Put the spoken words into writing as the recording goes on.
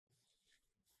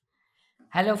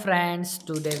Hello friends,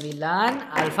 today we learn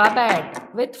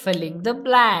alphabet with filling the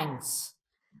blanks.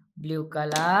 Blue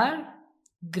color,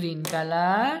 green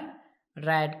color,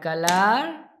 red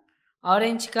color,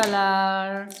 orange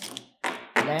color.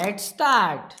 Let's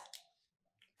start.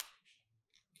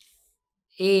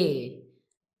 A.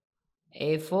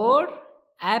 A for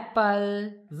apple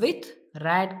with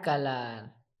red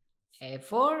color. A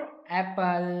for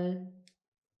apple.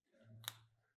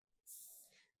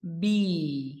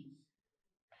 B.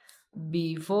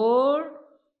 B for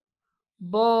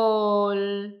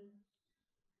ball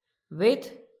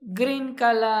with green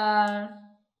color.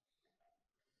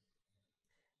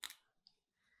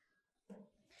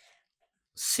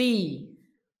 C.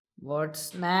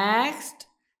 What's next?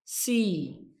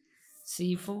 C.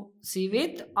 C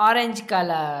with orange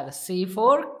color. C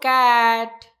for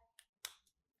cat.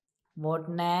 What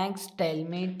next? Tell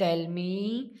me, tell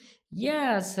me.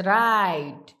 Yes,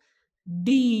 right.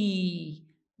 D.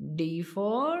 D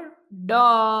for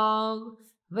dog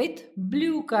with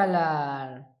blue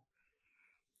color.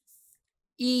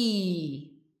 E.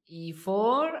 E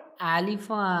for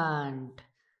elephant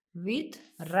with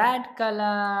red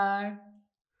color.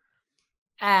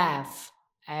 F.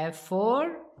 F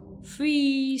for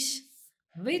fish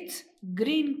with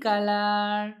green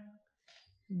color.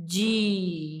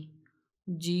 G.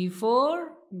 G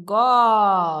for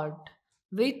goat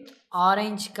with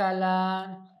orange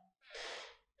color.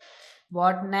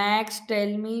 What next?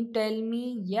 Tell me, tell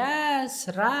me. Yes,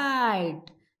 right.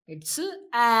 It's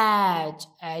H.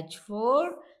 H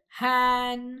for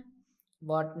hen.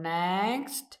 What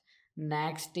next?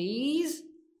 Next is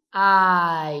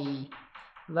I.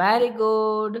 Very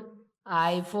good.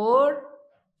 I for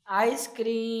ice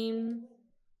cream.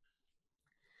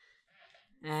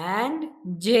 And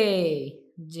J.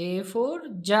 J for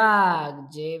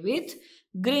jug. J with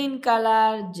green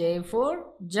color. J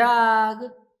for jug.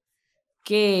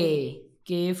 K.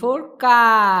 K for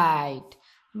kite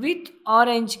with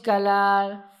orange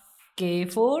color. K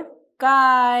for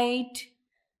kite.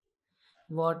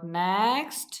 What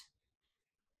next?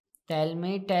 Tell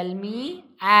me, tell me.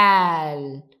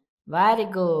 L. Very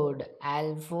good.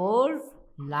 L for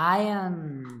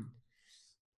lion.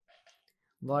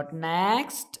 What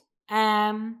next?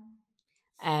 M.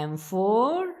 M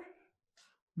for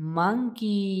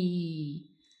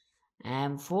monkey.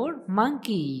 M for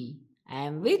monkey.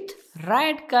 M with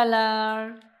red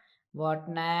color. What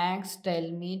next? Tell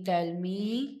me, tell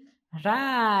me.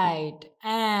 Right.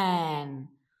 N.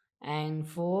 N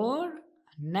for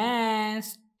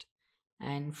nest.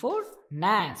 N for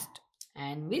nest.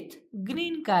 And with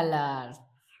green color.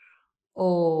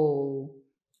 O.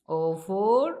 O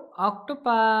for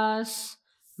octopus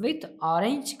with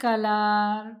orange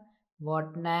color.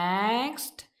 What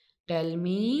next? Tell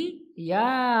me.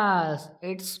 Yes,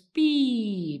 it's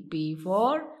P. P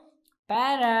for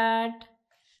parrot.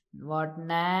 What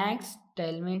next?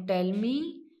 Tell me, tell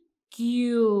me.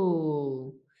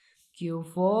 Q. Q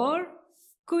for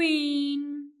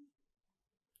queen.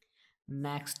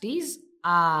 Next is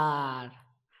R.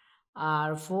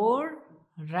 R for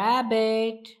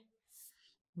rabbit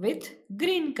with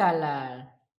green color.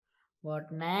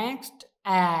 What next?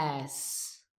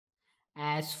 S.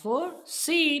 S for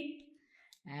sheep.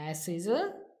 S is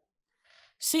a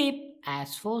sheep.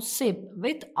 S for sheep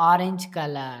with orange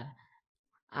color.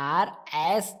 R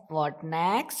S. What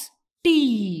next?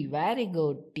 T. Very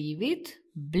good. T with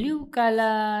blue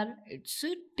color. It's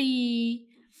a T.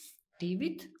 T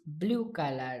with blue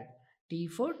color. T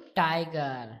for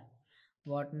tiger.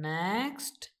 What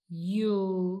next?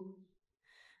 U.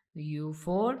 U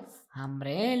for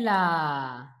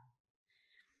umbrella.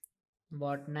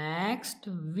 What next?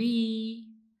 V.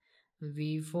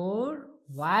 V for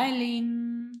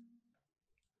violin.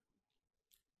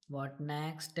 What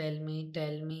next? Tell me,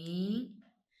 tell me.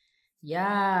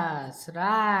 Yes,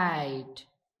 right.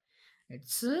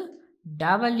 It's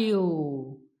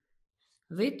W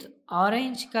with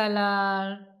orange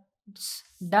color. It's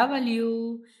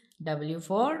W. W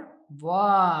for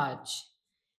watch.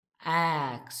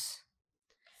 X.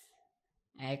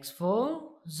 X for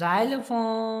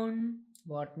xylophone.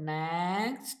 What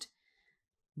next?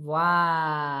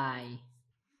 Y.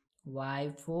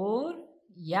 Y for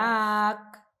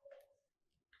yak.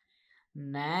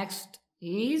 Next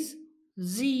is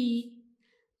Z.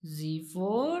 Z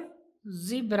for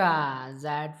zebra. Z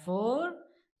for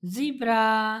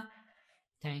zebra.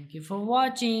 Thank you for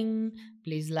watching.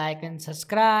 Please like and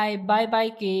subscribe. Bye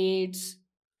bye kids.